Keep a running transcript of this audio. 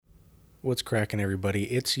What's cracking, everybody?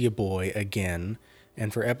 It's your boy again.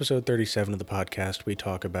 And for episode 37 of the podcast, we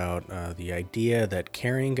talk about the idea that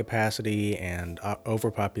carrying capacity and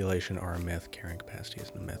overpopulation are a myth. Carrying capacity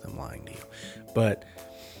isn't a myth. I'm lying to you. But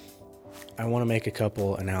I want to make a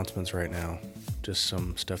couple announcements right now. Just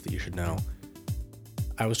some stuff that you should know.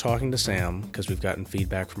 I was talking to Sam because we've gotten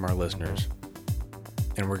feedback from our listeners.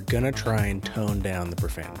 And we're going to try and tone down the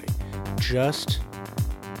profanity. Just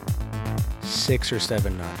 6 or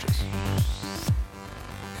 7 notches.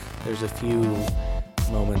 There's a few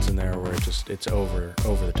moments in there where it's over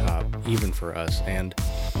the top, even for us. And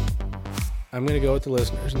I'm going to go with the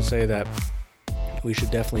listeners and say that we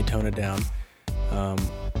should definitely tone it down.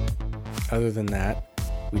 Other than that,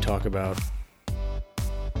 we talk about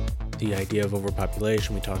the idea of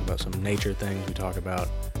overpopulation. We talk about some nature things. We talk about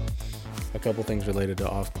a couple things related to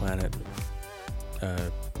off-planet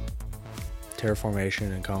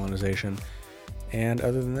terraformation and colonization. And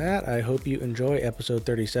other than that, I hope you enjoy episode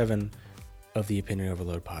 37 of the Opinion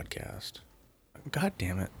Overload podcast. God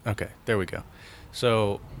damn it. Okay, there we go.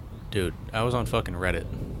 So, dude, I was on fucking Reddit.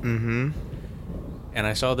 Mm-hmm. And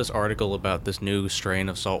I saw this article about this new strain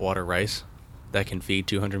of saltwater rice that can feed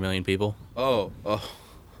 200 million people. Oh. I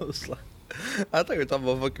was like, I thought you were talking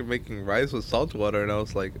about fucking making rice with salt water, and I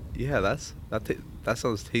was like, yeah, that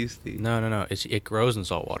sounds tasty. No. It grows in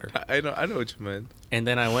salt water. I know what you meant. And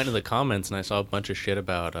then I went to the comments and I saw a bunch of shit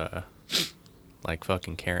about like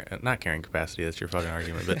fucking not carrying capacity. That's your fucking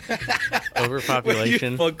argument, but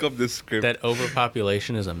overpopulation. You fuck up the script. That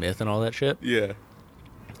overpopulation is a myth and all that shit. Yeah.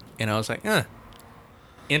 And I was like,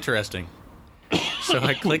 interesting. So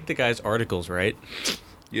I clicked the guy's articles, right?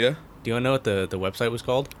 Yeah. Do you want to know what the website was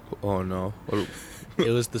called? Oh no.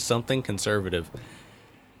 It was the Something Conservative.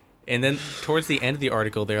 And then towards the end of the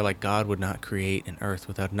article, they're like, God would not create an earth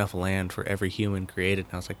without enough land for every human created.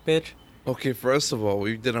 And I was like, bitch. Okay, first of all,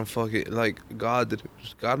 we didn't fucking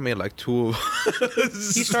God made like 2 of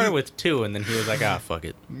us. He started with 2, and then he was like, fuck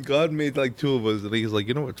it. God made like 2 of us, and he's like,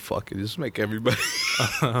 you know what, fuck it, just make everybody.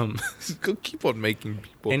 Go keep on making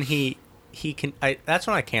people. And that's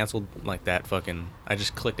when I canceled like that fucking. I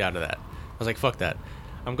just clicked out of that. I was like, fuck that.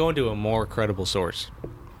 I'm going to a more credible source.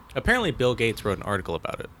 Apparently, Bill Gates wrote an article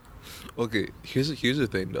about it. Okay, here's the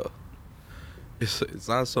thing though. It's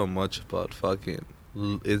not so much about fucking.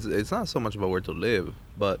 It's not so much about where to live,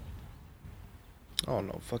 but I don't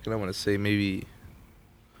know. Fucking, I want to say maybe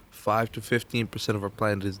 5 to 15% of our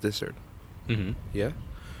planet is desert. Mm-hmm. Yeah.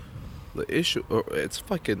 The issue, or it's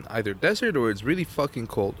fucking either desert or it's really fucking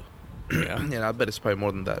cold. Yeah. And I bet it's probably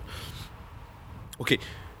more than that. Okay,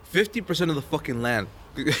 50% of the fucking land.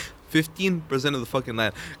 15% of the fucking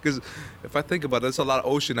land. Because if I think about it, there's a lot of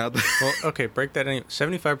ocean out there. Well, okay, break that in.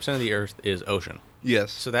 75% of the Earth is ocean.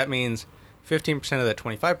 Yes. So that means 15% of that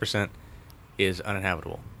 25% is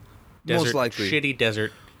uninhabitable. Desert, most likely. Shitty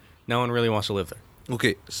desert. No one really wants to live there.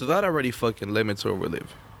 Okay, so that already fucking limits where we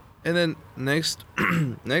live. And then next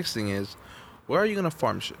thing is, where are you going to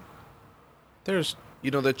farm shit? There's... You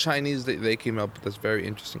know, the Chinese, they came up with this very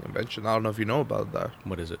interesting invention. I don't know if you know about that.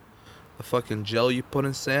 What is it? The fucking gel you put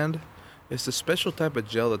in sand. It's a special type of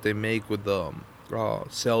gel that they make with the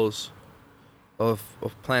cells of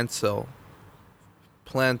plant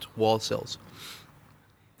wall cells.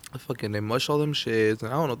 They mush all them shits,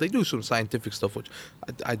 and I don't know, they do some scientific stuff, which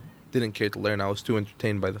I didn't care to learn. I was too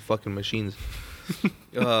entertained by the fucking machines.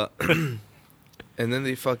 And then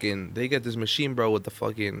they get this machine, bro, with the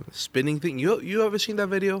fucking spinning thing. You ever seen that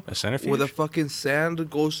video? A centrifuge? Where the fucking sand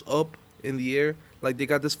goes up in the air. Like, they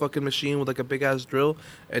got this fucking machine with like a big ass drill,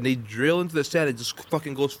 and they drill into the sand. It just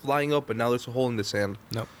fucking goes flying up, and now there's a hole in the sand.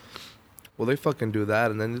 Nope. Well, they fucking do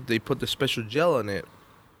that, and then they put the special gel in it.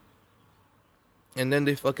 And then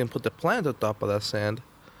they fucking put the plant on top of that sand,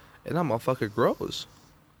 and that motherfucker grows.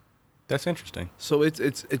 That's interesting. So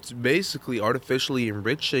it's basically artificially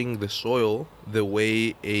enriching the soil the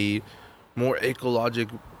way a more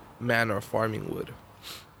ecologic manner of farming would.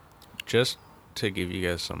 Just to give you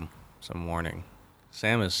guys some warning,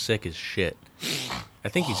 Sam is sick as shit. I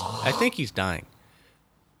think he's dying.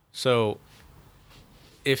 So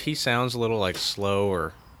if he sounds a little like slow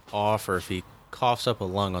or off, or if he coughs up a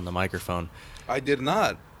lung on the microphone. I did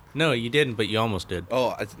not. No, you didn't, but you almost did.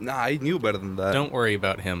 Oh, I knew better than that. Don't worry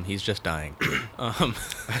about him. He's just dying.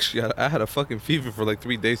 Actually, I had a fucking fever for like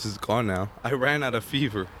 3 days. It's gone now. I ran out of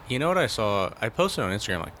fever. You know what I saw? I posted on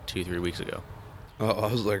Instagram like 2-3 weeks ago. Oh,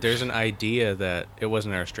 I was like... There's an idea that... It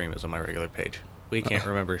wasn't our stream. It was on my regular page. We can't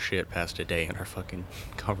remember shit past a day in our fucking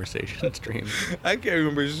conversation stream. I can't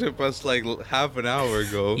remember shit past like half an hour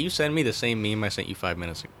ago. You send me the same meme I sent you 5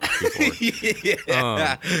 minutes before.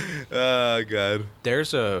 Yeah. Oh, God.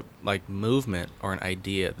 There's a like movement or an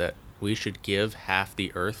idea that we should give half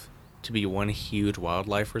the Earth to be one huge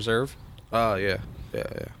wildlife reserve, Oh, yeah.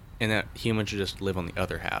 Yeah. and that humans should just live on the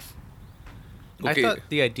other half. Okay. I thought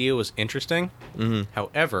the idea was interesting. Mm-hmm.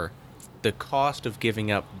 However, the cost of giving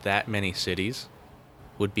up that many cities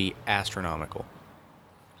would be astronomical.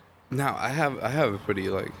 Now, I have a pretty,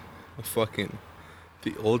 like, fucking...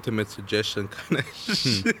 the ultimate suggestion kind of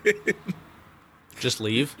shit. Just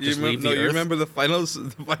leave. Just You leave the you Earth. remember the final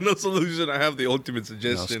solution? I have the ultimate No,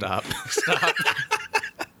 suggestion. stop. Stop.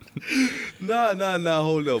 Nah.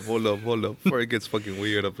 Hold up. Before it gets fucking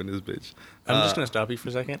weird up in this bitch. I'm just gonna stop you for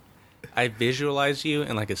a second. I visualize you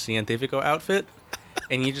in like a Científico outfit,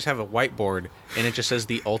 and you just have a whiteboard, and it just says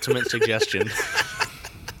the ultimate suggestion.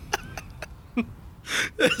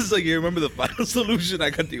 It's like, you remember the final solution?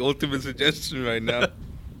 I got the ultimate suggestion right now.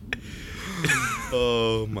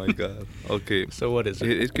 Oh my god. Okay. So what is it?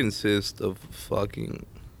 It consists of fucking,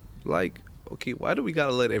 like, okay, why do we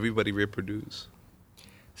gotta let everybody reproduce?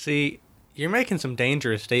 See, you're making some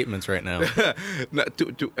dangerous statements right now. Not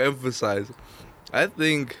to emphasize, I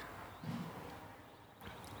think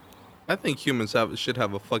humans should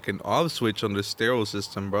have a fucking off switch on the sterile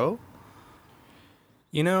system, bro.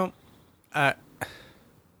 You know, I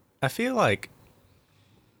feel like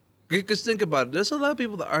Because think about it, there's a lot of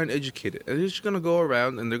people that aren't educated, and they're just gonna go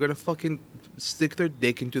around and they're gonna fucking stick their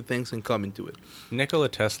dick into things and come into it. Nikola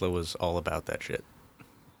Tesla was all about that shit.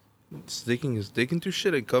 Sticking his dick into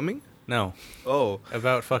shit and coming? No, Oh,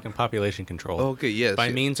 about fucking population control. okay, yes. By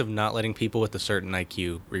yes. means of not letting people with a certain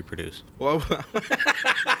IQ reproduce. Well,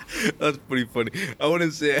 that's pretty funny. I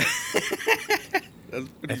wouldn't say. That's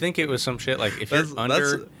pretty I think it was some shit like if That's- you're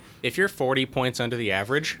under, if you're 40 points under the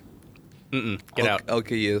average, get out.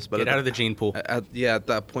 Okay, yes, but Get out of the gene pool. At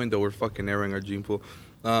that point, though, we're fucking airing our gene pool.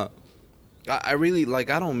 I really, like,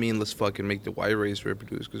 I don't mean let's fucking make the white race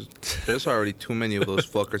reproduce, because there's already too many of those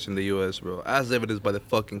fuckers in the U.S., bro. As evidenced by the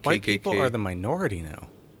fucking KKK. White people are the minority now,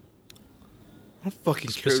 I don't fucking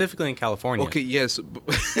care. specifically in California. Okay, yes,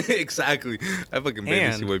 exactly. I fucking barely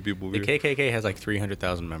And see white people the here. KKK has like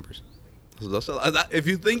 300,000 members. So that's a lot. If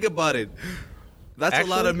you think about it, that's a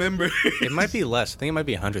lot Actually, of members. It might be less. I think it might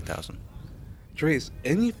be 100,000. Trace,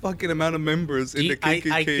 any fucking amount of members in the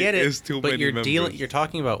KKK I get it, is too but many you're members. you're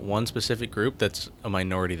talking about one specific group that's a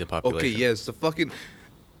minority of the population. Okay, yes, the fucking.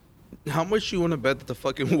 How much you want to bet that the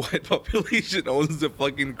fucking white population owns the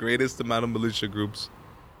fucking greatest amount of militia groups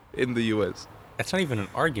in the U.S.? That's not even an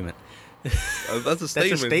argument. That's a statement.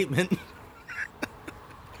 That's a statement.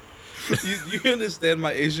 You understand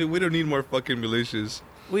my issue? We don't need more fucking militias.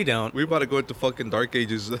 We don't. We're about to go into fucking dark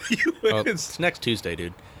ages of the Well, U.S. it's next Tuesday,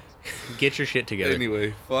 dude. Get your shit together.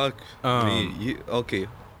 Anyway, fuck me. Okay,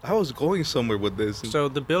 I was going somewhere with this. So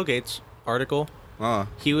the Bill Gates article,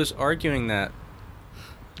 he was arguing that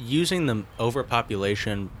using the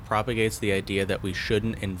overpopulation propagates the idea that we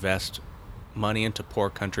shouldn't invest money into poor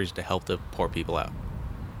countries to help the poor people out.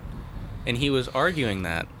 And he was arguing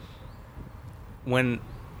that when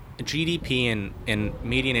GDP and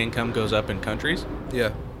median income goes up in countries,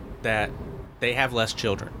 Yeah. that they have less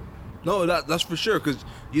children. No, that's for sure, because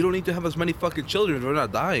you don't need to have as many fucking children if they're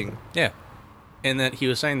not dying. Yeah. And that he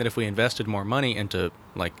was saying that if we invested more money into,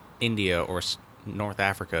 like, India or North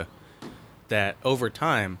Africa, that over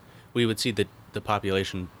time we would see the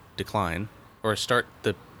population decline, or start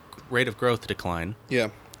the rate of growth decline, Yeah.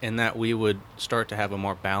 and that we would start to have a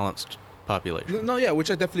more balanced population. No, yeah, which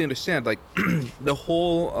I definitely understand. Like, the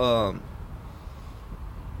whole,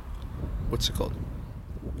 what's it called?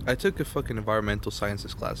 I took a fucking environmental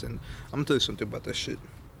sciences class, and I'm gonna tell you something about that shit.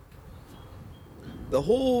 The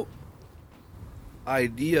whole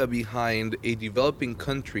idea behind a developing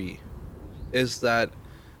country is that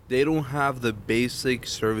they don't have the basic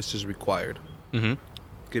services required. Mm-hmm.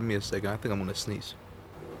 Give me a second. I think I'm gonna sneeze.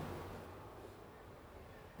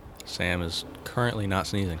 Sam is currently not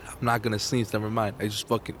sneezing. I'm not gonna sneeze. Never mind. I just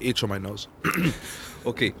fucking itch on my nose.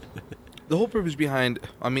 Okay. The whole purpose behind,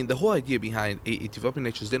 the whole idea behind a developing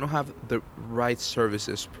nation is they don't have the right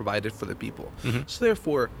services provided for the people. Mhm. So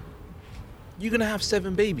therefore, you're gonna have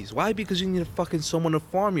 7 babies. Why? Because you need fucking someone to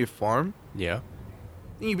farm your farm. Yeah.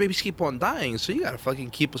 And your babies keep on dying, so you gotta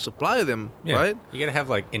fucking keep a supply of them, Yeah. right? You gotta have,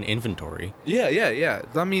 like, an inventory. Yeah.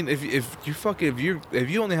 I mean, if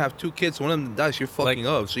you only have 2 kids, one of them dies, you're fucking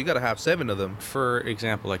up. So you gotta have 7 of them. For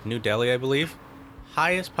example, like New Delhi, I believe,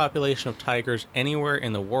 highest population of tigers anywhere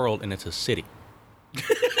in the world, and it's a city.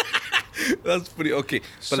 That's pretty okay.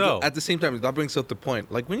 But So- at the same time, that brings up the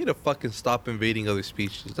point. Like, we need to fucking stop invading other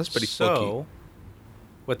species. That's pretty So, fucky.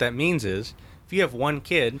 what that means is, if you have one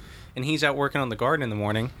kid and he's out working on the garden in the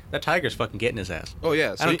morning, that tiger's fucking getting his ass. Oh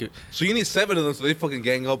yeah. I So don't you, give- so you need 7 of them so they fucking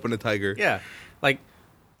gang up on the tiger. Yeah, like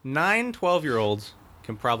 9 12-year-olds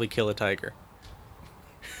can probably kill a tiger.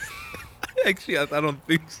 Actually, I don't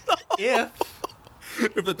think so. If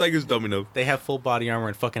If the tiger's dumb enough. they have full body armor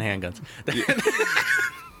and fucking handguns.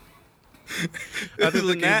 Other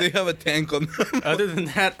than that- they have a tank on them. Other than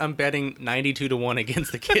that, I'm betting 92-1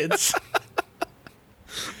 against the kids.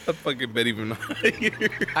 I fucking bet even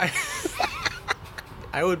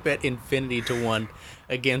I would bet infinity to 1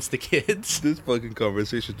 against the kids. This fucking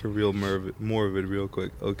conversation to real more of it real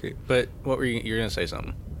quick. Okay. But what were you're gonna say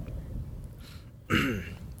something?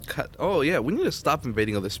 Oh yeah, we need to stop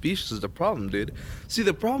invading other species is the problem, dude. See,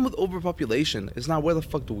 the problem with overpopulation is not where the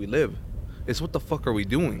fuck do we live. It's what the fuck are we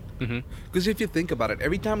doing? Because if you think about it,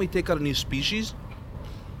 every time we take out a new species,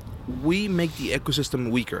 we make the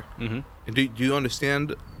ecosystem weaker. And do you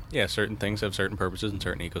understand? Yeah, certain things have certain purposes in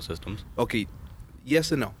certain ecosystems. Okay,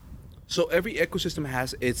 yes and no. So every ecosystem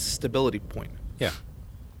has its stability point. Yeah.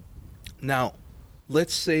 Now,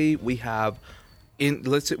 let's say we have,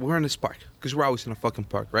 let's say we're in this park, because we're always in a fucking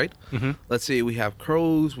park, right? Let's say we have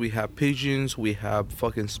crows, we have pigeons, we have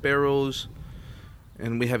fucking sparrows,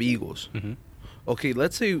 and we have eagles. Okay,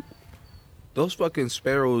 let's say those fucking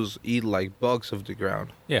sparrows eat like bugs off the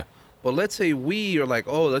ground. Yeah. But let's say we are like,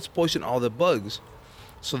 oh, let's poison all the bugs.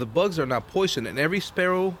 So the bugs are not poisoned, and every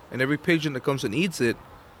sparrow and every pigeon that comes and eats it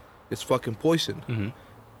is fucking poisoned.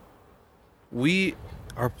 We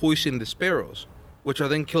are poisoning the sparrows, which are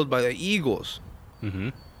then killed by the eagles.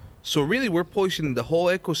 So really, we're poisoning the whole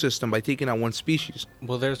ecosystem by taking out one species.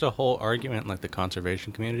 Well, there's a whole argument, like the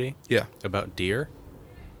conservation community, Yeah. about deer,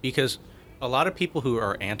 because a lot of people who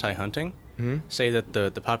are anti-hunting say that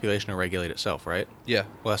the population will regulate itself, right? Yeah.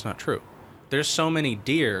 Well, that's not true. There's so many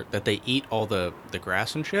deer that they eat all the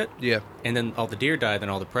grass and shit, Yeah. and then all the deer die, then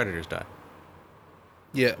all the predators die.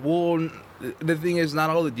 Yeah. Well, the thing is, not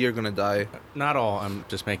all the deer are gonna die. Not all. I'm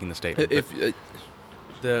just making the statement. If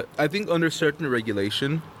the I think under certain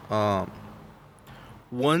regulation,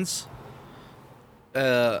 once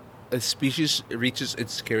a species reaches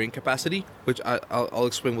its carrying capacity, which I'll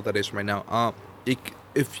explain what that is right now.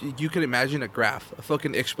 If you can imagine a graph, a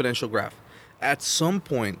fucking exponential graph, at some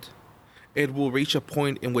point, it will reach a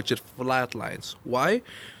point in which it flatlines. Why?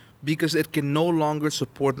 Because it can no longer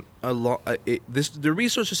support the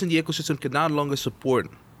resources in the ecosystem can no longer support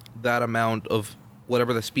that amount of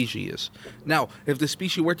whatever the species is. Now, if the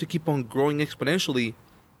species were to keep on growing exponentially,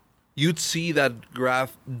 you'd see that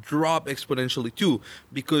graph drop exponentially too,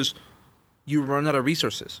 because you run out of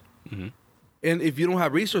resources. And if you don't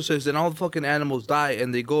have resources, then all the fucking animals die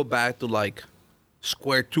and they go back to like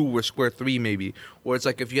square 2 or square 3 maybe. Or it's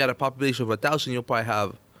like if you had a population of 1,000, you'll probably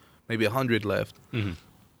have maybe 100 left.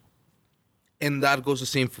 And that goes the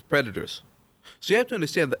same for predators. So you have to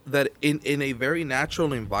understand that in a very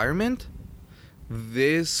natural environment,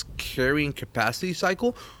 this carrying capacity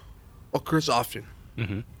cycle occurs often.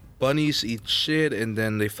 Bunnies eat shit and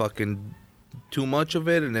then they fucking too much of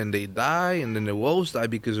it and then they die and then the wolves die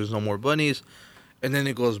because there's no more bunnies and then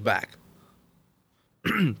it goes back.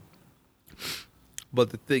 But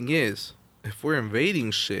the thing is, if we're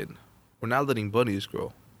invading shit, we're not letting bunnies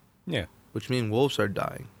grow. yeah. Which means wolves are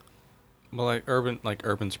dying. Well, like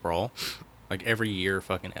urban sprawl, like every year,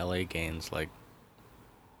 fucking LA gains like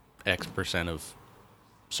X% of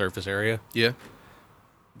surface area. Yeah.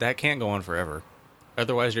 That can't go on forever.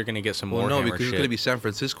 Otherwise, you're gonna get some Well, Warhammer no, because shit. it's going to be San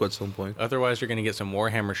Francisco at some point. Otherwise, you're gonna get some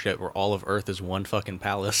Warhammer shit where all of Earth is one fucking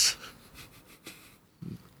palace.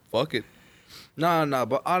 Fuck it. No,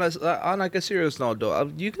 but on like a serious note, though,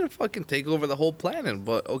 you can fucking take over the whole planet,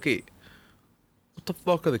 but okay. What the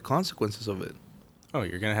fuck are the consequences of it? Oh,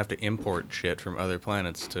 you're gonna have to import shit from other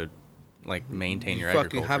planets to, like, maintain your You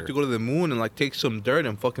fucking agriculture. have to go to the moon and like take some dirt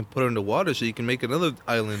and fucking put it in the water so you can make another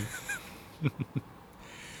island.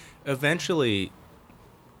 Eventually,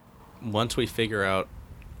 once we figure out,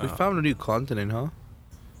 We found a new continent, huh?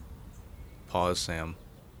 pause, Sam.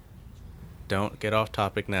 Don't get off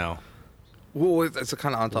topic now. Well, it's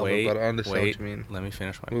kind of on topic, Wait, but I understand wait. what you mean. Let me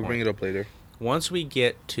finish my We'll point. bring it up later. Once we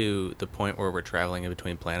get to the point where we're traveling in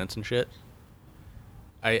between planets and shit,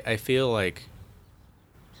 I feel like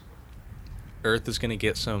Earth is gonna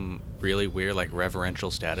get some really weird, like,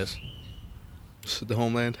 reverential status. So the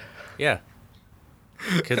homeland. Yeah.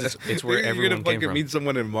 Because it's where You're everyone gonna came fucking from. meet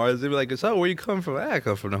someone in Mars. They'll be like, "So where you come from?" I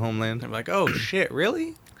come from the homeland. I'm like, oh shit,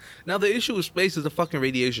 really? Now the issue with space is the fucking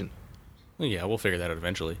radiation. Well, yeah, we'll figure that out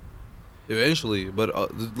eventually. Eventually,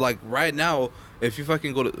 but like right now, if you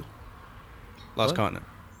fucking go to Lost What? continent.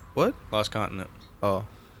 what? Lost continent.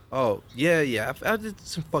 Oh, yeah. I did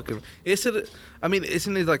some fucking.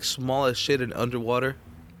 Isn't it like small as shit and underwater?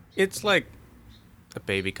 It's like a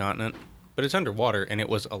baby continent, but it's underwater, and it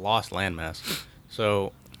was a lost landmass.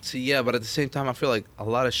 So See, yeah, but at the same time, I feel like a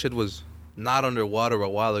lot of shit was not underwater a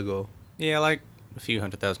while ago. Yeah, like a few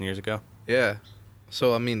 100,000 years ago. Yeah.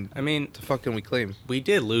 So, I mean, what the fuck can we claim? we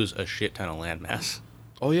did lose a shit ton of landmass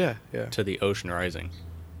Oh, yeah, yeah. to the ocean rising.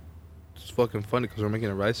 It's fucking funny because we're making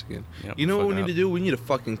it rise again. Yep, You know what we fucking need up. to do? We need to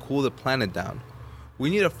fucking cool the planet down. We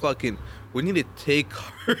need to take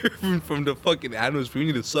carbon from the fucking atmosphere. We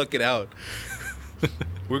need to suck it out.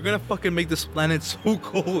 We're gonna fucking make this planet so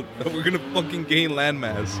cold that we're gonna fucking gain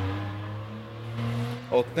landmass.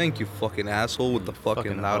 Oh, thank you, fucking asshole with the fucking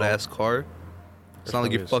Fucking loud ass hoe. car. It's not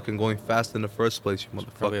like probably you're is- fucking going fast in the first place, you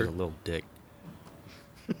Probably has a motherfucker. little dick.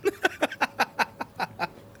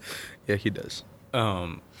 Yeah, he does.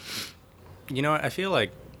 You know what? I feel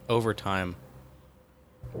like over time,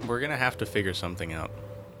 we're going to have to figure something out.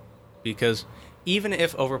 Because even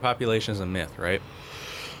if overpopulation is a myth, right?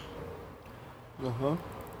 Uh-huh.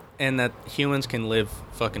 And that humans can live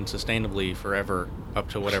fucking sustainably forever up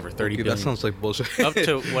to whatever, 30 Okay, billion. that sounds like bullshit. Up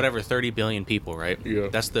to whatever, 30 billion people, right? Yeah.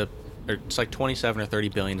 Or it's like 27 or 30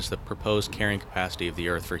 billion is the proposed carrying capacity of the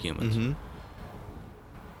Earth for humans. Mm-hmm.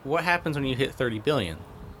 What happens when you hit 30 billion,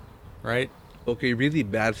 right? Okay, really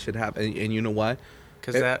bad shit happened, and you know why?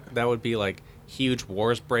 Because It- that would be like huge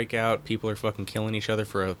wars break out. People are fucking killing each other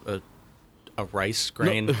for a rice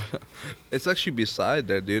grain. No, it's actually beside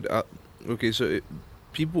that, dude. Okay, so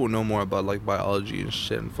people know more about like biology and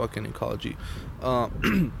shit and fucking ecology.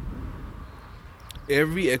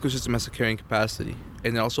 Every ecosystem has a carrying capacity,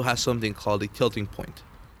 and it also has something called a tilting point.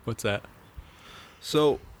 What's that?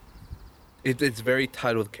 So it's very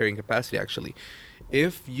tied with carrying capacity, actually.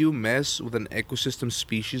 If you mess with an ecosystem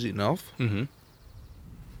species enough, Mm-hmm.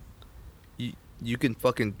 you can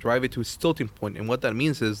fucking drive it to its tilting point, and what that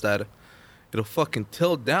means is that it'll fucking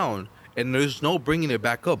tilt down, and there's no bringing it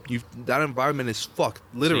back up. That environment is fucked,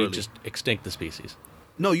 literally. So you just extinct the species.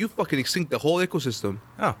 No, you fucking extinct the whole ecosystem.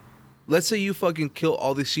 Oh. Let's say you fucking kill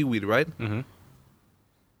all the seaweed, right? Mm-hmm.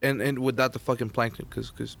 And without the fucking plankton,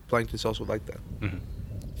 because plankton's also like that. Mm-hmm.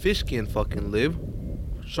 Fish can't fucking live.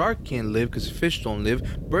 Shark can't live because fish don't live.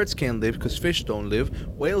 Birds can't live because fish don't live.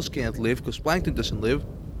 Whales can't live because plankton doesn't live.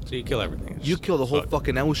 So you kill everything. It's You just kill the whole fucked.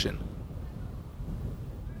 fucking ocean.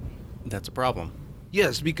 That's a problem.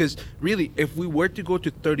 Yes, because really, if we were to go to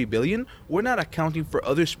 30 billion, we're not accounting for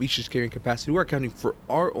other species carrying capacity. We're accounting for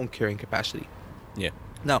our own carrying capacity. Yeah.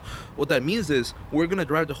 Now, what that means is we're going to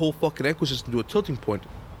drive the whole fucking ecosystem to a tilting point.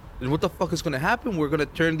 And what the fuck is going to happen? We're going to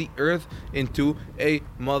turn the Earth into a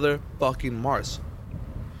motherfucking Mars.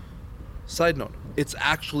 Side note, it's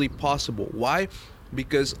actually possible. Why?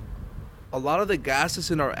 Because a lot of the gases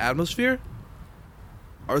in our atmosphere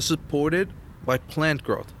are supported by plant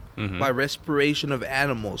growth, Mhm. by respiration of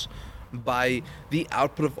animals, by the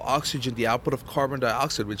output of oxygen, the output of carbon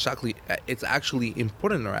dioxide, which it's actually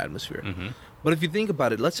important in our atmosphere. Mm-hmm. But if you think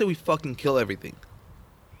about it, let's say we fucking kill everything.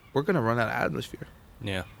 We're going to run out of atmosphere.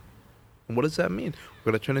 Yeah. And what does that mean?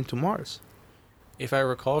 We're going to turn into Mars. If I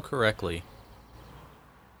recall correctly,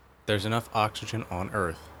 there's enough oxygen on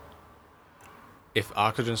Earth. If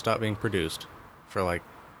oxygen stopped being produced for like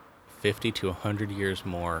 50 to 100 years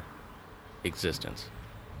more existence.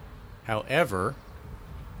 However,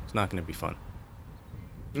 it's not going to be fun.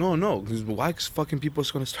 No, because why fucking people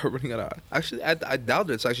are going to start running out of... Actually, I doubt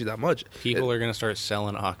that it's actually that much. People are going to start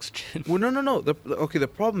selling oxygen. Well, no. The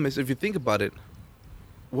problem is, if you think about it,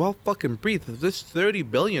 well, fucking breathe. If there's 30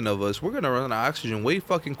 billion of us, we're going to run out of oxygen way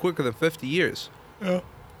fucking quicker than 50 years. Yeah.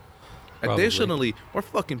 Probably. Additionally, we're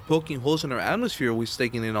fucking poking holes in our atmosphere. We're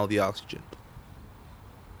taking in all the oxygen.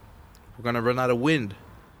 We're going to run out of wind.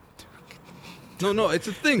 No, it's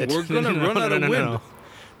a thing. We're going to run out of wind. No.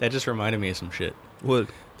 That just reminded me of some shit. What?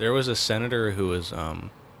 There was a senator who was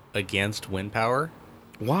against wind power,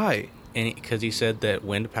 Why? and because he said that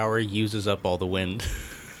wind power uses up all the wind.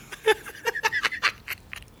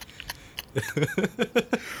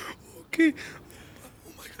 Okay.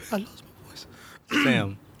 Oh my god, I lost my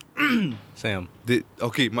voice. Sam.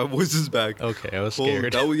 Okay, my voice is back. Okay, I was Oh,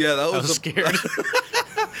 scared. that was I was a- scared.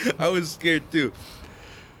 I was scared too.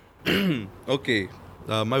 Okay,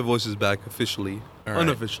 my voice is back officially, All right.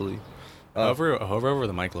 unofficially. hover over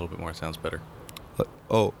the mic a little bit more. It sounds better.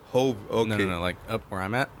 Oh, Hove. Okay. No, like up where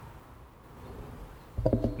I'm at.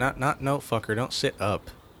 No, fucker, don't sit up,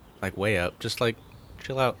 like way up. Just like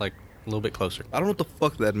chill out, like a little bit closer. I don't know what the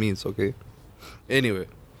fuck that means. Okay. Anyway,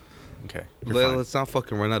 Okay, you're fine. let's not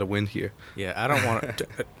fucking run out of wind here. Yeah, I don't want to.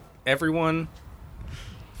 Everyone,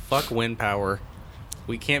 fuck wind power.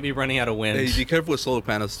 We can't be running out of wind. Hey, be careful with solar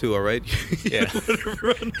panels too. All right. Yeah.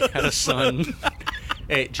 Out of sun.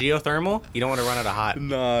 Hey, geothermal. You don't want to run out of hot.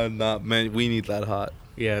 Nah, man. We need that hot.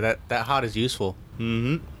 Yeah, that hot is useful,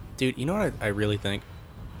 Mm-hmm. dude. You know what I really think?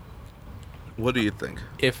 What do you think?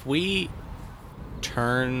 If we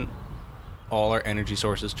turn all our energy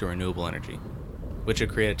sources to renewable energy, which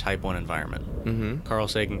would create a type 1 environment. Mm-hmm. Carl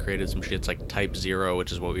Sagan created some shits like type 0,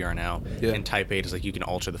 which is what we are now, Yeah. and type 8 is like you can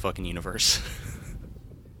alter the fucking universe.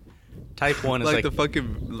 Type 1 is Like the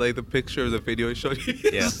fucking, like the picture of the video I showed you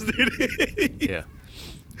Yeah. yesterday. yeah.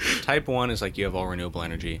 Type 1 is like you have all renewable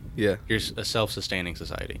energy. Yeah. You're a self-sustaining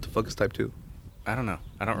society. The fuck is type 2? I don't know.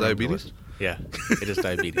 I don't remember. Diabetes? Yeah, it is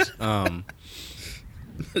diabetes.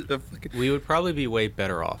 The fucking- We would probably be way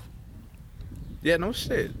better off. Yeah, no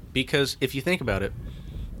shit. Because if you think about it,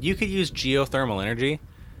 you could use geothermal energy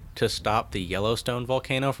to stop the Yellowstone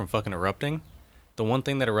volcano from fucking erupting. The one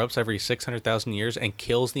thing that erupts every 600,000 years and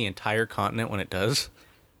kills the entire continent when it does.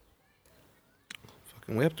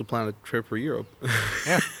 Fucking, we have to plan a trip for Europe.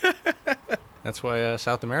 Yeah. That's why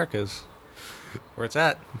South America is where it's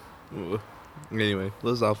at. Anyway,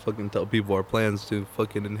 let's not fucking tell people our plans to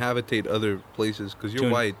fucking inhabitate other places because you're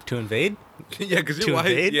white. To invade? Yeah, because you're To white.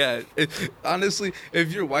 invade? Yeah. Honestly,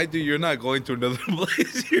 if you're white, dude, you're not going to another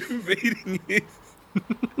place. You're invading it.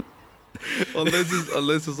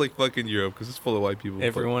 unless it's like fucking Europe, because it's full of white people.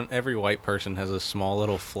 Every white person has a small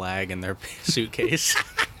little flag in their suitcase.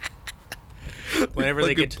 Whenever they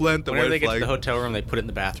Fucking get plant the whenever white they get to flag. the hotel room, they put it in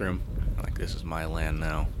the bathroom. Like, this is my land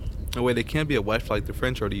now. Oh wait, it can't be a white flag. The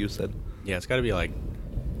French already used that. Yeah, it's got to be like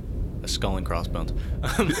a skull and crossbones.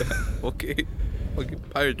 Okay. Fucking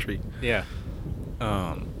piratery. Yeah.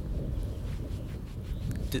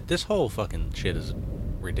 This whole fucking shit is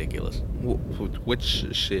ridiculous. Which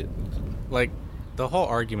shit? Like, the whole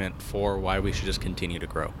argument for why we should just continue to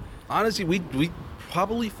grow. Honestly, we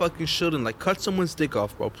probably fucking shouldn't. Like, cut someone's dick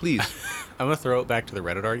off, bro. Please. I'm gonna throw it back to the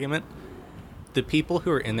Reddit argument. The people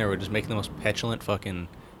who are in there were just making the most petulant fucking,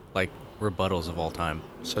 like, rebuttals of all time.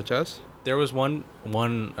 Such as? There was one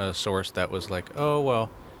source that was like, oh, well,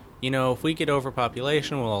 you know, if we get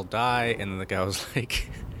overpopulation, we'll all die. And then the guy was like,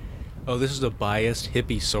 oh, this is a biased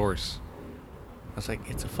hippie source. I was like,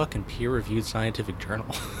 it's a fucking peer-reviewed scientific journal.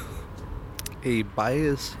 A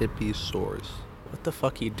biased hippie source. What the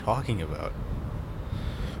fuck are you talking about?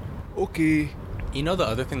 Okay. You know the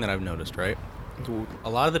other thing that I've noticed, right? A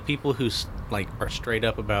lot of the people who, like, are straight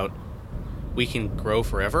up about we can grow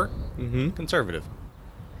forever, Mm-hmm. conservative.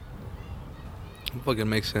 Fucking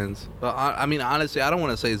makes sense. But I mean, honestly, I don't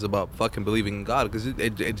want to say it's about fucking believing in God because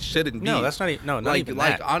it shouldn't be. No, that's not even, no, not like, even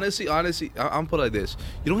like that. honestly, I'm put like this.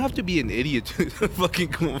 You don't have to be an idiot to fucking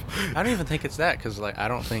come. I don't even think it's that, because, like, I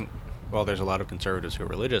don't think, well, there's a lot of conservatives who are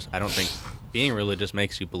religious. I don't think being religious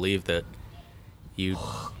makes you believe that you,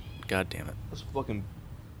 God damn it. That's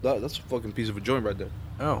a fucking piece of a joint right there.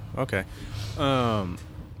 Oh, okay.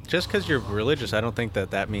 Just because you're religious, I don't think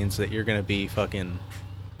that means that you're going to be fucking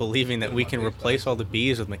believing that we can replace all the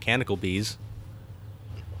bees with mechanical bees.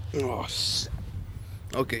 Oh,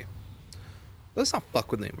 okay. Let's not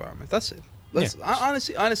fuck with the environment. That's it. Let's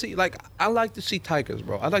honestly, like, I like to see tigers,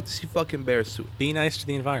 bro. I like to see fucking bears too. Be nice to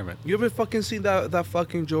the environment. You ever fucking see that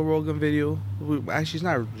fucking Joe Rogan video? Actually, it's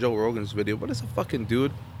not Joe Rogan's video, but it's a fucking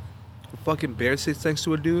dude. A fucking bear sits next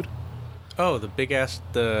to a dude. Oh, the big ass,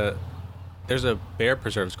 there's a bear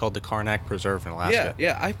preserve. It's called the Karnak Preserve in Alaska.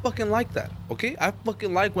 Yeah, I fucking like that. Okay, I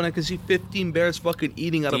fucking like when I can see 15 bears fucking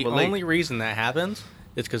eating out of The a lake. only reason that happens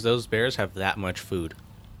is because those bears have that much food.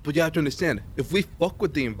 But you have to understand, if we fuck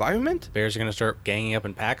with the environment, Bears are going to start ganging up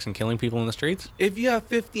in packs and killing people in the streets? if you have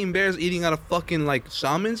 15 bears eating out of fucking like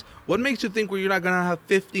salmons, what makes you think where you're not gonna have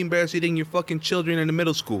 15 bears eating your fucking children in the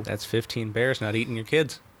middle school? That's 15 bears not eating your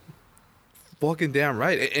kids. Fucking damn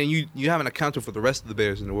right. And you haven't accounted for the rest of the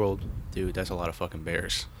bears in the world. Dude, that's a lot of fucking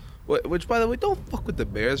bears. Which, by the way, don't fuck with the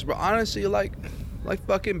bears, bro. Honestly, like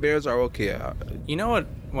fucking bears are okay. You know what?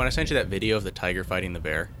 When I sent you that video of the tiger fighting the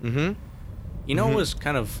bear, Mm-hmm. you know Mhm. it was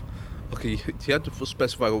kind of... Okay, you have to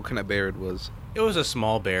specify what kind of bear it was. It was a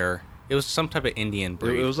small bear. It was some type of Indian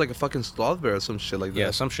breed. It was like a fucking sloth bear or some shit like that.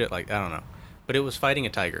 Yeah, some shit like... I don't know. But it was fighting a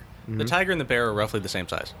tiger. The Mhm. tiger and the bear are roughly the same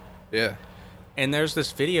size. Yeah. And there's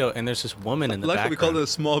this video, and there's this woman in the Like background. we call it a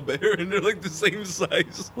small bear, and they're like the same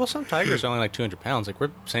size. Well, some tigers are only like 200 pounds. Like, we're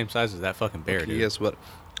the same size as that fucking bear, Okay, dude. yes, but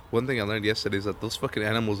one thing I learned yesterday is that those fucking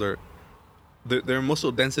animals are... Their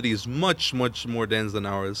muscle density is much, much more dense than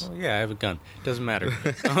ours. Well, yeah, I have a gun. Doesn't matter.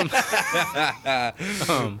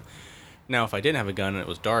 Now, if I didn't have a gun and it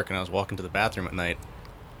was dark and I was walking to the bathroom at night,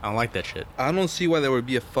 I don't like that shit. I don't see why there would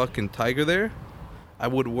be a fucking tiger there. I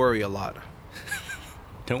would worry a lot.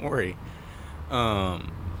 Don't worry.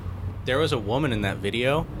 There was a woman in that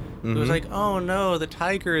video who was Mhm. like, "Oh no, the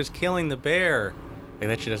tiger is killing the bear." Like,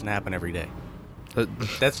 that shit doesn't happen every day.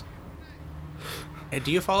 That's. Hey, do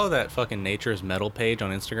you follow that fucking Nature's Metal page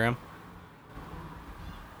on Instagram?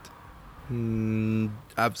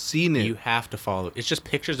 I've seen it. You have to follow. It's just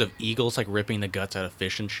pictures of eagles like ripping the guts out of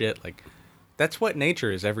fish and shit. Like, that's what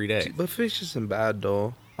nature is every day. But fish isn't bad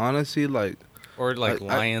though. Honestly, like. Or like I-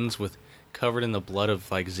 lions with covered in the blood of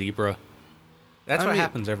like zebra. That's I what mean,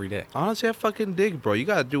 happens every day. Honestly, I fucking dig, bro. You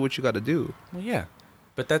gotta do what you gotta do. Well, yeah,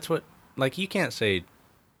 but that's what, like, you can't say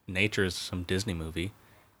nature is some Disney movie,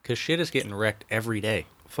 because shit is getting wrecked every day.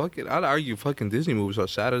 Fuck it. I'd argue fucking Disney movies are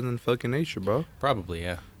sadder than fucking nature, bro. Probably,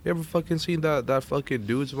 yeah. You ever fucking seen that fucking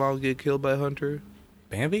dude's mom get killed by a hunter?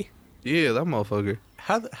 Bambi? Yeah, that motherfucker.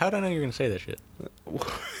 How'd I know you were gonna say that shit?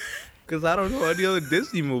 Because I don't know any other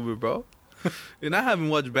Disney movie, bro. And I haven't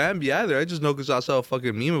watched Bambi either. I just know because I saw a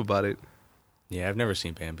fucking meme about it. Yeah, I've never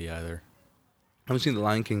seen Bambi either. I haven't seen The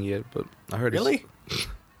Lion King yet, but I heard Really? it's...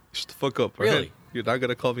 Shut the fuck up, alright? Really? You're not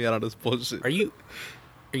gonna call me out on this bullshit. Are you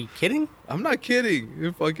kidding? I'm not kidding.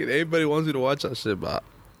 If fucking anybody wants me to watch that shit, but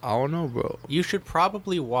I don't know, bro. You should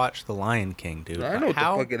probably watch The Lion King, dude. I know what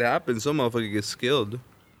How? the fuck it happens. Some motherfucker gets skilled.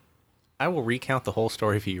 I will recount the whole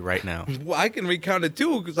story for you right now. Well, I can recount it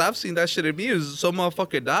too, because I've seen that shit in memes. Some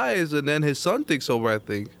motherfucker dies, and then his son takes over, I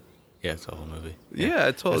think. Yeah, it's the whole movie. Yeah,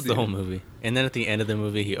 I told That's you. the whole movie. And then at the end of the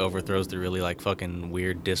movie, he overthrows the really like fucking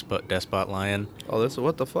weird despot lion. Oh, that's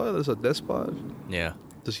what the fuck? That's a despot? Yeah.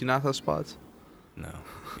 Does he not have spots? No,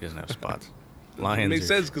 he doesn't have spots. It Lions. makes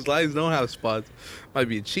sense, because lions don't have spots. Might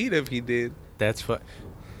be a cheat if he did. That's what.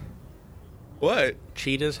 What?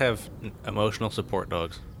 Cheetahs have emotional support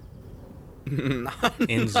dogs in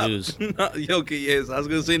In zoos. Okay, yes, I was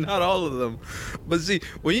gonna say not all of them, but see,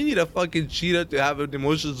 when you need a fucking cheetah to have an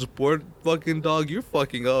emotional support fucking dog, you're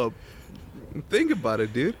fucking up. Think about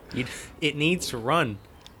it, dude. It needs to run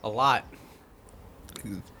a lot.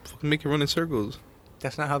 Fucking make it run in circles.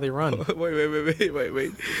 That's not how they run.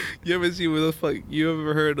 Wait. You ever see what the fuck? You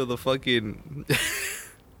ever heard of the fucking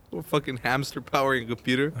fucking hamster powering a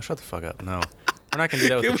computer? Oh, shut the fuck up. No. We're not going to do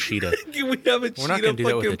that with a cheetah. Can we have a We're not cheetah going to do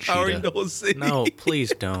that with fucking a powering cheetah. the whole city? No,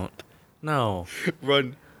 please don't. No.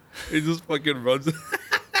 Run. It just fucking runs.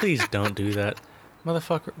 Please don't do that.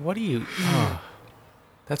 Motherfucker, what are you... Oh,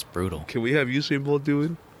 that's brutal. Can we have Usain Bolt do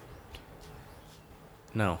it?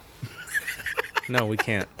 No. No, we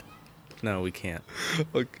can't. No, we can't.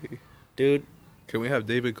 Okay. Dude. Can we have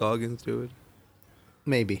David Goggins do it?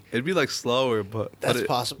 Maybe. It'd be like slower, but That's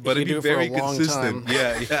possible. But You it'd could be do it for very a long consistent. time.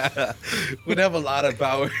 Yeah. We'd have a lot of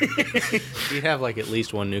power. He'd have like at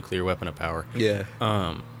least one nuclear weapon of power. Yeah.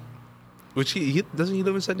 Which he doesn't he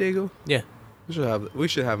live in San Diego? Yeah. We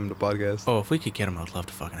should have him the podcast. Oh, if we could get him, I'd love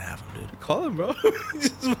to fucking have him, dude. Call him, bro.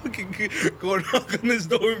 Just fucking go knock on his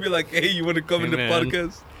door and be like, "Hey, you want to come Hey, in the man.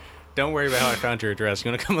 podcast?" Don't worry about how I found your address.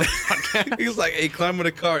 You want to come on the podcast? He's like, "Hey, climb on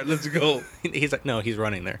the cart. Let's go." He's like, no, he's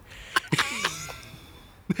running there.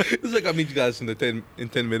 He's like, "I'll meet you guys in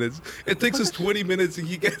 10 minutes." It takes us 20 minutes, and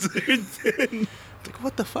he gets there in 10. Like,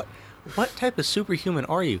 what the fuck? What type of superhuman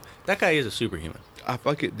are you? That guy is a superhuman. I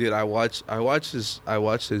fuck it, dude. I watched his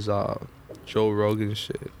Joe Rogan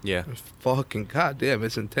shit. Yeah. Fucking goddamn,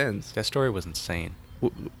 it's intense. That story was insane.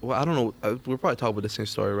 Well, I don't know. We're probably talking about the same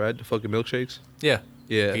story, right? The fucking milkshakes. Yeah.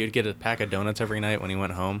 Yeah. He'd get a pack of donuts every night when he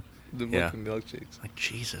went home. The Yeah. fucking milkshakes. Like,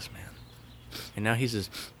 Jesus, man. And now he's this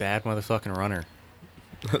bad motherfucking runner.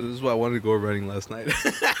 This is why I wanted to go running last night.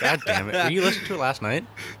 God damn it. Were you listening to it last night?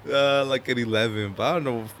 Like at 11, but I don't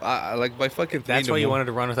know. I like by fucking 3 That's in the why you morning. wanted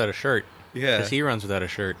to run without a shirt. Yeah. Because he runs without a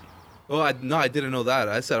shirt. Oh, I didn't know that.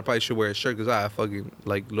 I said I probably should wear a shirt because I had fucking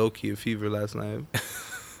like low key a fever last night.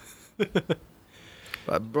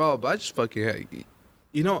 But I just fucking,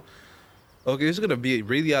 you know, okay, it's gonna be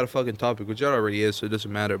really out of fucking topic, which it already is, so it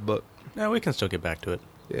doesn't matter. But No, we can still get back to it.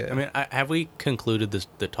 yeah, I mean, have we concluded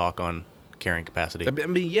the talk on carrying capacity? I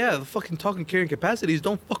mean, yeah, the fucking talking carrying capacities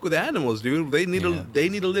don't fuck with animals, dude. They need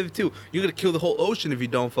Yeah. to live too. You're gonna kill the whole ocean if you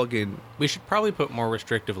don't fucking. We should probably put more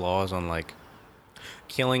restrictive laws on, like,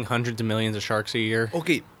 killing hundreds of millions of sharks a year.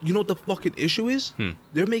 Okay, you know what the fucking issue is?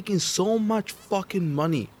 They're making so much fucking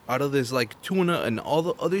money out of this, like, tuna and all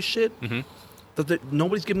the other shit, that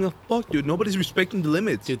nobody's giving a fuck, dude. Nobody's respecting the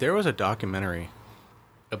limits. Dude, there was a documentary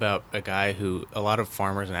about a guy who, a lot of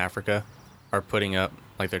farmers in Africa are putting up,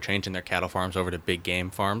 like, they're changing their cattle farms over to big game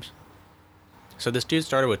farms. So this dude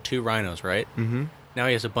started with 2 rhinos, right? Mm-hmm. Now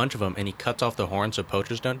he has a bunch of them, and he cuts off the horns so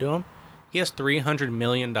poachers don't do them. He has $300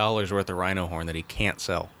 million worth of rhino horn that he can't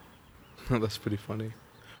sell. That's pretty funny.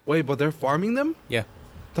 Wait, but they're farming them? Yeah.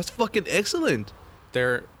 That's fucking excellent.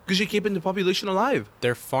 They're Because you're keeping the population alive.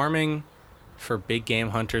 farming for big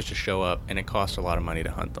game hunters to show up, and it costs a lot of money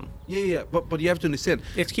to hunt them. Yeah. But you have to understand,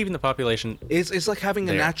 It's keeping the population... it's like having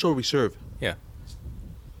a There. natural reserve, Yeah.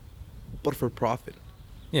 but for profit.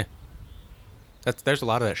 Yeah. There's a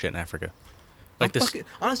lot of that shit in Africa. Like this.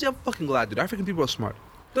 Honestly, I'm fucking glad, dude. African people are smart.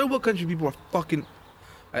 Third world country people are fucking.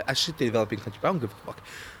 I should say developing country, but I don't give a fuck.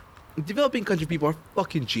 Developing country people are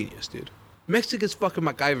fucking genius, dude. Mexico's fucking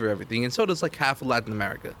MacGyver everything, and so does like half of Latin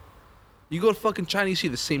America. You go to fucking China, you see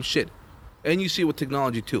the same shit, and you see it with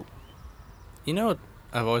technology too. You know what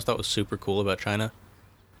I've always thought was super cool about China?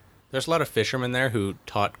 There's a lot of fishermen there who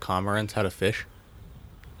taught cormorants how to fish.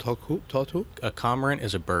 Talk who? A cormorant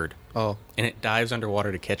is a bird, Oh, and it dives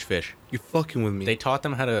underwater to catch fish. you fucking with me. They taught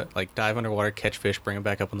them how to like dive underwater, catch fish, bring them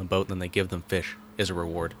back up on the boat, and then they give them fish as a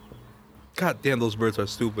reward. God damn, those birds are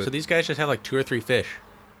stupid. So these guys just have like 2 or 3 fish,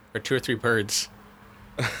 or 2 or 3 birds.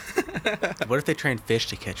 What if they train fish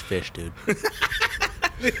to catch fish, dude?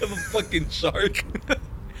 They have a fucking shark.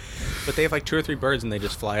 But they have like 2 or 3 birds, and they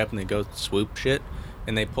just fly up and they go swoop shit,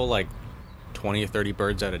 and they pull like 20 or 30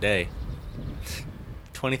 birds out a day.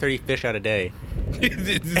 20, 30 fish out a day. Dude,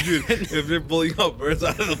 if they're pulling out birds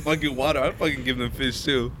out of the fucking water, I'd fucking give them fish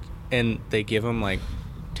too. And they give them like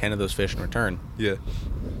 10 of those fish in return. Yeah.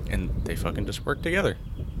 And they fucking just work together.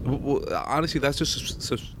 Well, honestly, that's just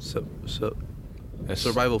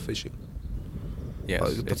survival fishing. Yes.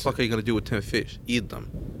 What the fuck are you gonna do with 10 fish? Eat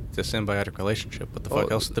them. It's a symbiotic relationship. What the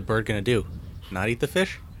fuck else is the bird gonna do? Not eat the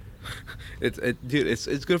fish? Dude,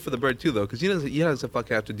 it's good for the bird too though, because he doesn't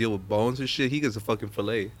fucking have to deal with bones and shit. He gets a fucking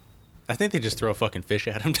fillet. I think they just throw a fucking fish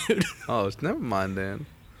at him, dude. Oh, it's never mind then.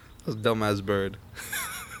 That's a dumbass bird.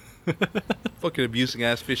 Fucking abusing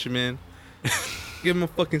ass fisherman. Give him a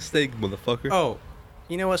fucking steak, motherfucker. Oh,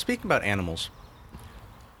 you know what? Speaking about animals,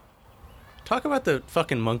 talk about the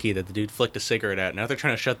fucking monkey that the dude flicked a cigarette at. Now they're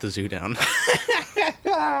trying to shut the zoo down.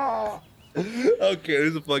 Okay,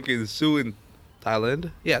 there's a fucking zoo in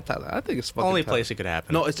Thailand. Yeah, Thailand. I think it's fucking Only Thailand. place it could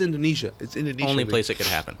happen. No, it's Indonesia. It's Indonesia. Only dude. place it could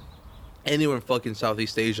happen. Anywhere in fucking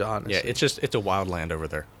Southeast Asia, honestly. Yeah, it's a wild land over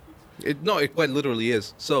there. It quite literally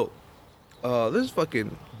is. So, this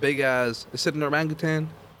fucking big ass. Is it an orangutan?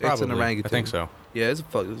 It's an Probably. orangutan. I think so. Yeah, it's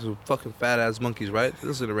a fucking fat ass monkeys, right?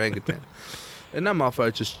 This is an orangutan. And that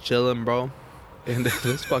motherfucker just chilling, bro. And then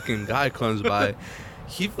this fucking guy comes by.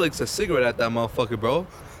 He flicks a cigarette at that motherfucker, bro.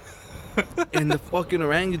 And the fucking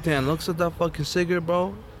orangutan looks at that fucking cigarette,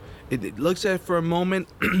 bro. It looks at it for a moment.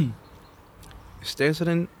 Stares at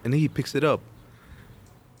it, and then he picks it up.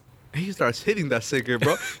 And he starts hitting that cigarette,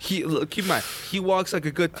 bro. Keep in mind, he walks like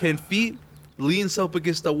a good 10 feet, leans up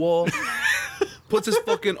against the wall, puts his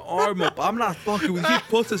fucking arm up. I'm not fucking with you. He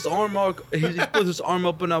puts his arm up. He puts his arm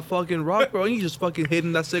up on that fucking rock, bro. And he's just fucking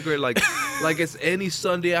hitting that cigarette like it's any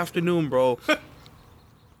Sunday afternoon, bro.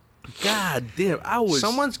 God damn,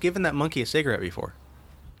 Someone's given that monkey a cigarette before.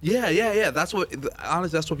 Yeah. That's what.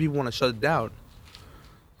 Honestly, that's what people want to shut it down.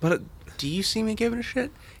 But Do you see me giving a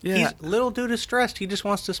shit? Yeah. Little dude is stressed. He just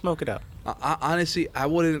wants to smoke it out. honestly, I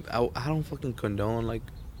wouldn't. I don't fucking condone like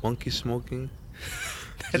monkey smoking.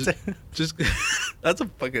 Just that's a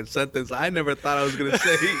fucking sentence I never thought I was gonna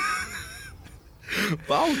say.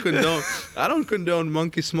 But I don't condone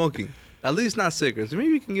monkey smoking. At least not cigarettes. Maybe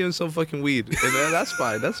you can give him some fucking weed. And that's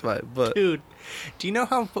fine. That's fine. But Dude, do you know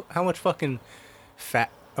how much fucking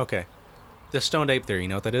fat... Okay. The stoned ape theory, you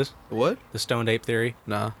know what that is? what? The stoned ape theory?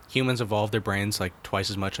 Nah. Humans evolved their brains like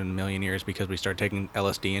twice as much in a million years because we started taking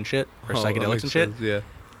LSD and shit, or Oh, that psychedelics makes and shit. sense, yeah.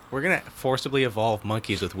 We're gonna forcibly evolve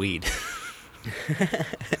monkeys with weed.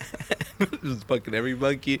 Just fucking every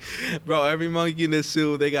monkey, bro. Every monkey in the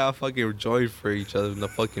zoo, they got a fucking joint for each other. The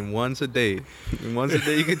fucking once a day, once a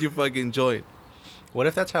day you get your fucking joint. What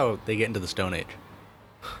if that's how they get into the Stone Age?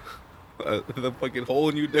 The fucking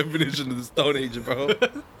whole new definition of the Stone Age, bro.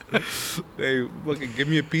 They fucking give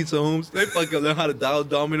me a pizza, Holmes. They fucking learn how to dial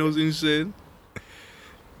dominoes and shit.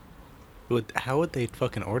 How would they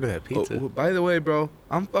fucking order that pizza? Oh, by the way, bro,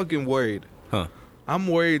 I'm fucking worried. Huh? I'm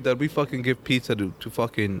worried that we fucking give pizza to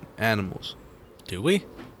fucking animals. Do we?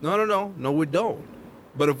 No, we don't.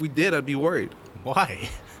 But if we did, I'd be worried. Why?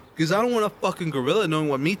 Because I don't want a fucking gorilla knowing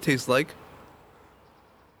what meat tastes like.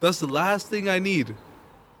 That's the last thing I need.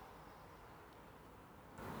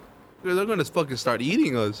 They're gonna fucking start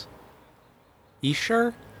eating us. You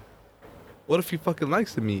sure? What if he fucking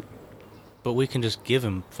likes the meat? But we can just give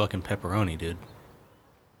him fucking pepperoni, dude.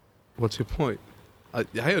 What's your point? I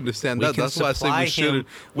understand We that. can That's why I say supply we him shouldn't.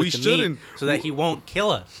 We with the shouldn't. meat so that he won't kill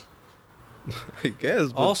us. I guess.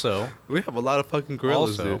 But Also, we have a lot of fucking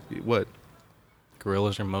gorillas. Also- Dude. What?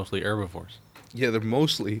 gorillas are mostly herbivores. Yeah, they're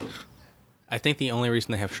mostly. I think the only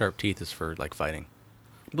reason they have sharp teeth is for like fighting.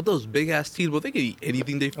 But those big ass teeth, well, they can eat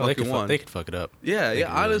anything they Oh, they fucking could want. they could fuck it up. Yeah. They could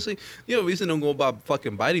really- Honestly, the reason they don't go about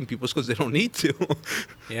fucking biting people is because they don't need to.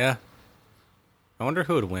 Yeah. I wonder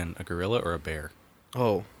who would win, a gorilla or a bear.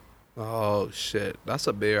 Oh shit, that's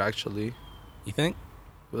a bear actually. You think?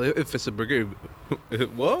 Well, if it's a burger,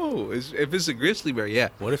 whoa! If it's a grizzly bear, yeah,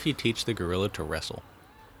 What if you teach the gorilla to wrestle?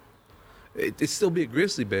 it'd still be a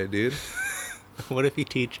grizzly bear, dude. What if you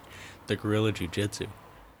teach the gorilla jujitsu?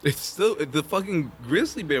 It's still the fucking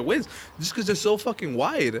grizzly bear wins just because they're so fucking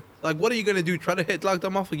wide. Like, what are you gonna do? Try to headlock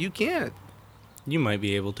them off? Like, you can't. You might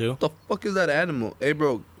be able to. What the fuck is that animal? Hey,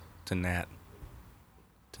 bro, It's a gnat.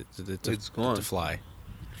 It's gone. It's a fly.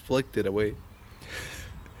 flicked it away.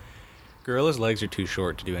 Gorilla's legs are too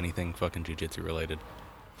short to do anything fucking jujitsu related.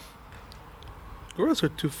 Gorillas are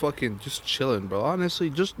too fucking just chilling, bro. Honestly,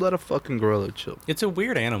 just let a fucking gorilla chill. It's a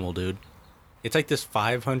weird animal, dude. It's like this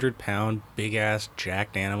 500-pound, big-ass,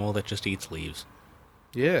 jacked animal that just eats leaves.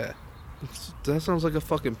 Yeah, that sounds like a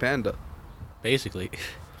fucking panda. Basically.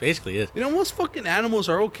 Basically is. You know, most fucking animals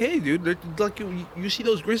are okay, dude. They're, like, you see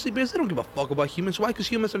those grizzly bears, they don't give a fuck about humans. Why? Because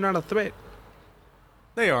humans are not a threat.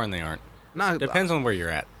 They are and they aren't. Nah, Depends on where you're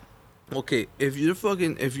at. Okay, if you're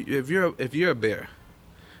fucking if you're a bear,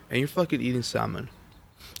 and you're fucking eating salmon,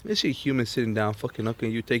 you see a human sitting down, fucking looking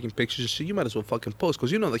at you, taking pictures and shit, you might as well fucking post,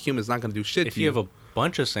 because you know the human's not gonna do shit. If to you have a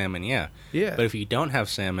bunch of salmon, yeah. Yeah. But if you don't have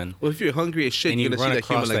salmon well, if you're hungry as shit, and you you're gonna run see that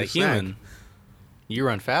human across like that a snack. human, you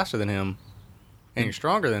run faster than him, and you're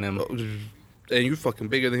stronger than him. And you're fucking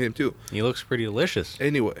bigger than him too. He looks pretty delicious.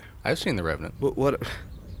 Anyway, I've seen The Revenant.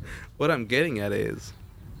 what I'm getting at is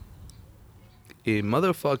a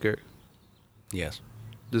motherfucker Yes.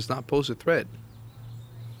 does not pose a threat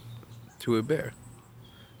to a bear.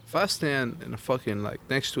 If I stand in a fucking like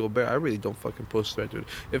next to a bear, I really don't fucking pose a threat to it.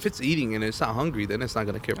 If it's eating and it's not hungry, then it's not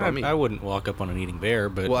gonna care about me. I wouldn't walk up on an eating bear,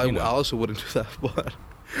 but Well, you know. I also wouldn't do that.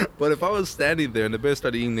 But if I was standing there and the bear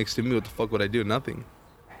started eating next to me, what the fuck would I do? Nothing.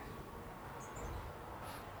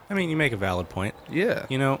 I mean, you make a valid point. Yeah.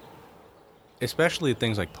 You know, especially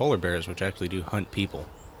things like polar bears, which actually do hunt people.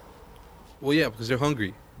 Well, yeah, because they're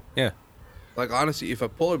hungry. Yeah. Like, honestly, if a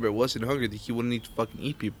polar bear wasn't hungry, then he wouldn't need to fucking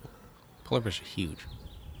eat people. Polar bears are huge.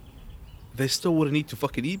 They still wouldn't need to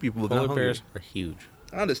fucking eat people if they're Polar hungry. bears are huge.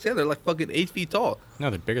 I understand. They're like fucking 8 feet tall. No,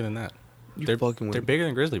 they're bigger than that. You They're fucking with they're me. bigger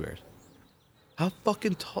than grizzly bears. How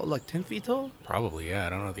fucking tall? Like 10 feet tall? Probably, yeah. I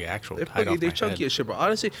don't know the actual They're height fucking, off they're my chunky head. as shit, bro.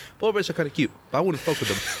 Honestly, polar bears are kind of cute, but I wouldn't fuck with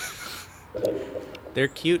them. They're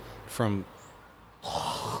cute from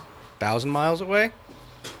 1,000 miles away.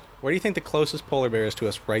 Where do you think the closest polar bear is to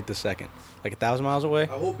us right this second? Like 1,000 miles away?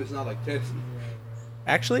 I hope it's not like 10 feet.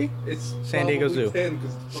 Actually, It's San Diego probably Zoo. 10,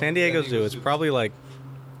 'cause San Diego Zoo. It's probably like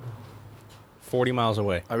 40 miles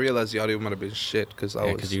away. I realized the audio might have been shit because I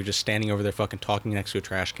Yeah, was. because you're just standing over there fucking talking next to a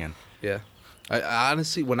trash can. Yeah. I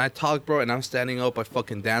honestly, when I talk, bro, and I'm standing up, I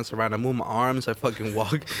fucking dance around. I move my arms. I fucking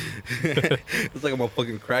walk. It's like I'm a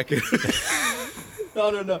fucking crackhead. No.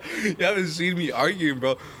 You haven't seen me arguing,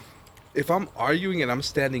 bro. If I'm arguing and I'm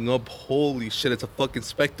standing up, holy shit, it's a fucking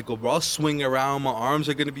spectacle, bro. I'll swing around. My arms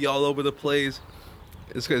are going to be all over the place.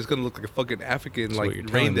 It's going to look like a fucking African, So like, what you're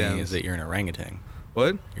rain telling me dance. is that you're an orangutan.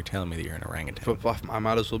 What? You're telling me that you're an orangutan. I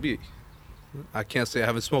might as well be. I can't say I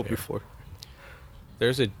haven't smoked Yeah. before.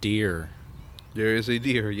 There's a deer There is a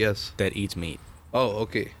deer, yes. that eats meat. Oh,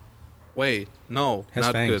 okay. Wait, no, Has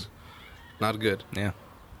not fangs. good. Not good. Yeah.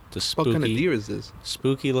 It's a What kind of spooky, deer is this?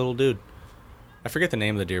 spooky little dude. I forget the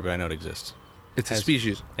name of the deer, but I know it exists. It's a Has-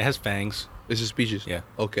 species. It has fangs. It's a species. Yeah.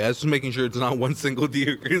 Okay, I was just making sure it's not one single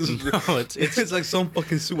deer. No, it's like some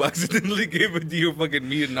fucking Sioux accidentally gave a deer fucking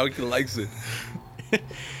meat and now he likes it.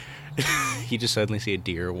 You just suddenly see a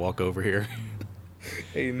deer walk over here.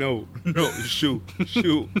 Hey, no, shoot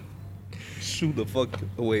the fuck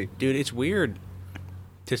away. Dude, it's weird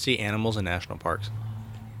to see animals in national parks.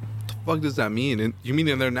 The fuck does that mean? And you mean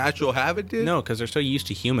in their natural habitat? No, because they're so used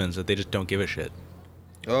to humans that they just don't give a shit.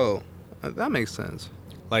 Oh, that makes sense.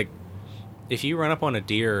 Like, if you run up on a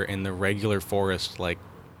deer in the regular forest, like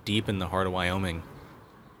deep in the heart of Wyoming,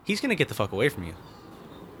 he's gonna get the fuck away from you.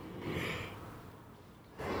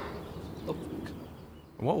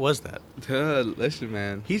 What was that? Listen,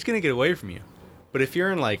 man. He's gonna get away from you. But if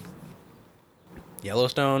you're in like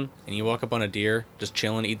Yellowstone and you walk up on a deer just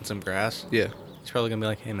chilling, eating some grass, Yeah. he's probably gonna be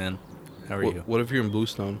like, "Hey man, how are you?" What if you're in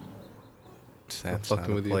Bluestone? That's fucking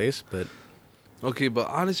not a with you. place, but Okay, but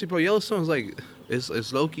honestly, bro, Yellowstone's like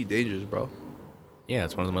it's low key dangerous, bro. yeah,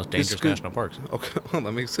 it's one of the most It's dangerous good- national parks. Okay, well,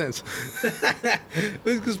 that makes sense.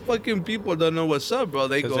 Because fucking people don't know what's up, bro.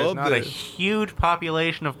 They Because go there's up not there. a huge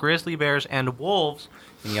population of grizzly bears and wolves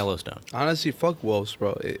in Yellowstone. Honestly, fuck wolves,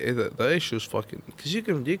 bro. The issue's fucking because you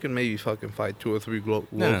can maybe fucking fight 2 or 3 wolves.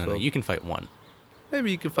 No, bro. you can fight one.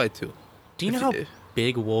 Maybe you can fight 2. Do you If know you- how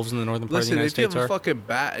big wolves in the northern part Listen, of the if United you States have a are? fucking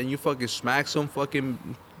bat and you fucking smack some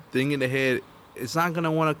fucking thing in the head, it's not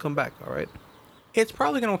gonna want to come back. All right. It's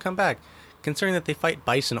probably going to come back considering that they fight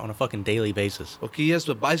bison on a fucking daily basis. Okay, yes,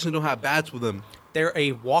 but bison don't have bats with them. They're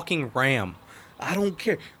a walking ram. I don't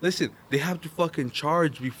care. Listen, they have to fucking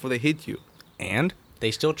charge before they hit you. And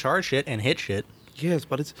they still charge shit and hit shit. Yes,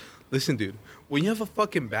 but it's... Listen, dude. When you have a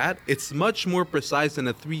fucking bat, it's much more precise than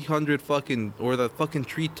a 300 fucking... Or the fucking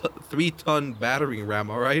 3-ton battering ram,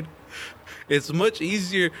 alright? It's much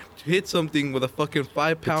easier to hit something with a fucking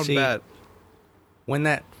 5-pound bat. When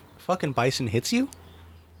that fucking bison hits you,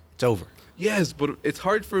 it's over. Yes, but it's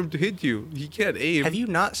hard for him to hit you. He can't aim. Have you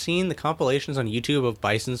not seen the compilations on YouTube of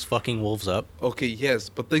bisons fucking wolves up? Okay, yes,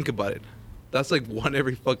 but think about it. That's like one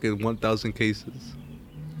every fucking 1,000 cases.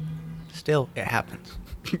 Still, it happens.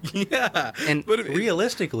 Yeah. And but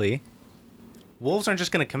realistically, wolves aren't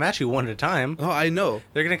just going to come at you one at a time. Oh, I know.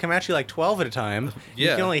 They're going to come at you like 12 at a time.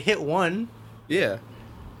 Yeah. You can only hit one. Yeah.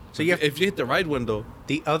 So you have if you hit the right one, though.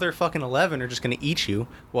 The other fucking 11 are just going to eat you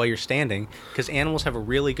while you're standing, because animals have a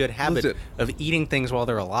really good habit of eating things while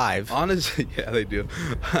they're alive. Honestly, yeah, they do.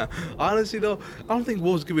 Honestly, though, I don't think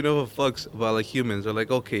wolves give enough fucks about, like, humans. They're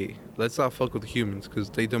like, okay, let's not fuck with humans, because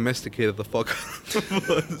they domesticated the fuck out of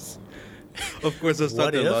us. Of course, that's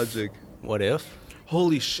not their logic. What if?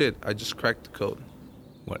 Holy shit, I just cracked the code.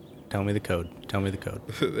 What? Tell me the code. Tell me the code.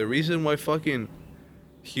 The reason why fucking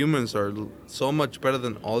humans are so much better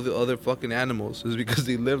than all the other fucking animals is because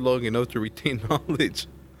they live long enough to retain knowledge.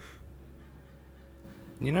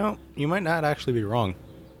 You know, you might not actually be wrong.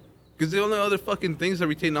 Because the only other fucking things that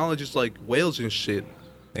retain knowledge is like whales and shit.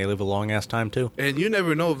 They live a long ass time too. And you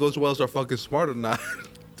never know if those whales are fucking smart or not.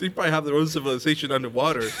 They probably have their own civilization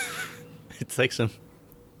underwater. It's like they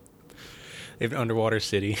have an underwater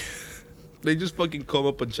city. They just fucking come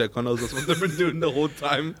up and check on us. That's what they've been doing the whole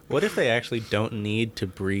time. What if they actually don't need to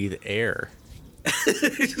breathe air?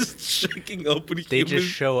 Just checking up with They humans. just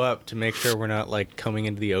show up to make sure we're not, like, coming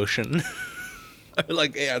into the ocean.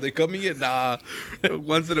 Like, hey, are they coming in? Nah.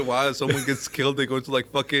 Once in a while, someone gets killed. They go to,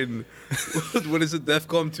 like, fucking... What is it,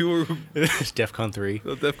 DEFCON 2 or... It's DEFCON 3.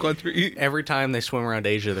 DEFCON 3? Every time they swim around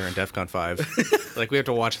Asia, they're in DEFCON 5. Like, we have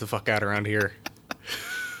to watch the fuck out around here.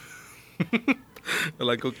 They're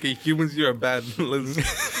like, okay, humans, you're bad. Let's...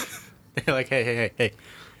 They're like, hey.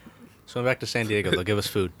 Swim back to San Diego. They'll give us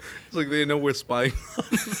food. It's like they know we're spying.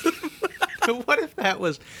 What if that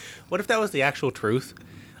was the actual truth?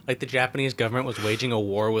 Like the Japanese government was waging a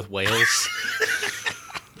war with whales.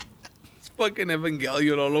 It's fucking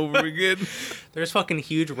Evangelion all over again. There's fucking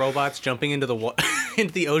huge robots jumping into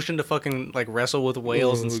into the ocean to fucking like wrestle with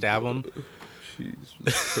whales and stab them. Jesus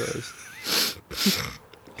Christ.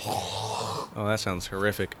 Oh, that sounds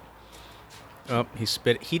horrific. Oh, he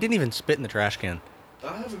spit. He didn't even spit in the trash can.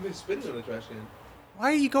 I haven't been spitting in the trash can.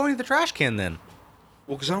 Why are you going to the trash can then?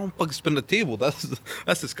 Well, because I don't fucking spit on the table. That's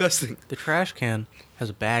disgusting. The trash can has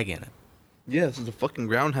a bag in it. Yes, the fucking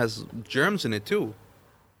ground has germs in it too.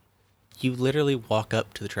 You literally walk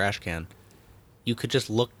up to the trash can. You could just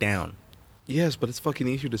look down. Yes, but it's fucking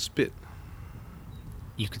easier to spit.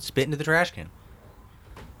 You could spit into the trash can.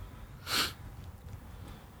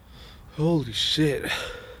 Holy shit.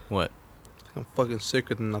 What? I'm fucking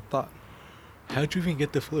sicker than I thought. How'd you even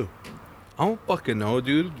get the flu? I don't fucking know,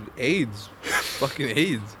 dude. AIDS. Fucking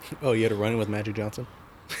AIDS. Oh, you had a run-in with Magic Johnson?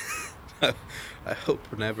 I hope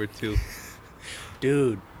never to.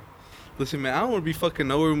 Dude. Listen, man, I don't want to be fucking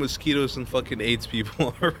nowhere with mosquitoes and fucking AIDS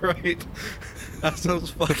people, alright? That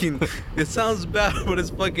sounds fucking... It sounds bad, but it's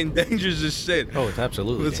fucking dangerous as shit. Oh, it's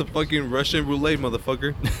absolutely It's a fucking Russian roulette,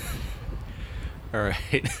 motherfucker. All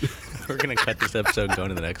right. We're going to cut this episode and go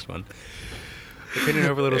into the next one. Opinion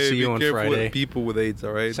Overload will see you on be careful Friday. with people with AIDS,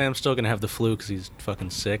 alright? Sam's still going to have the flu because he's fucking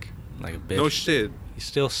sick like a bitch. No shit. He's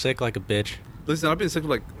still sick like a bitch. Listen, I've been sick for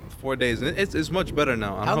like 4 days, and it's much better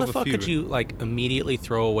now. I How don't the have fuck a could fever. you, like, immediately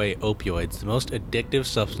throw away opioids, the most addictive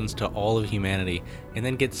substance to all of humanity, and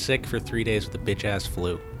then get sick for 3 days with a bitch-ass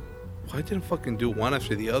flu? Why didn't fucking do one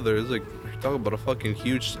after the other? It's like, we're talking about a fucking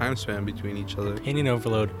huge time span between each other. Opinion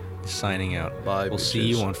Overload is signing out. Bye, We'll see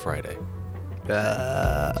you bitches. on Friday.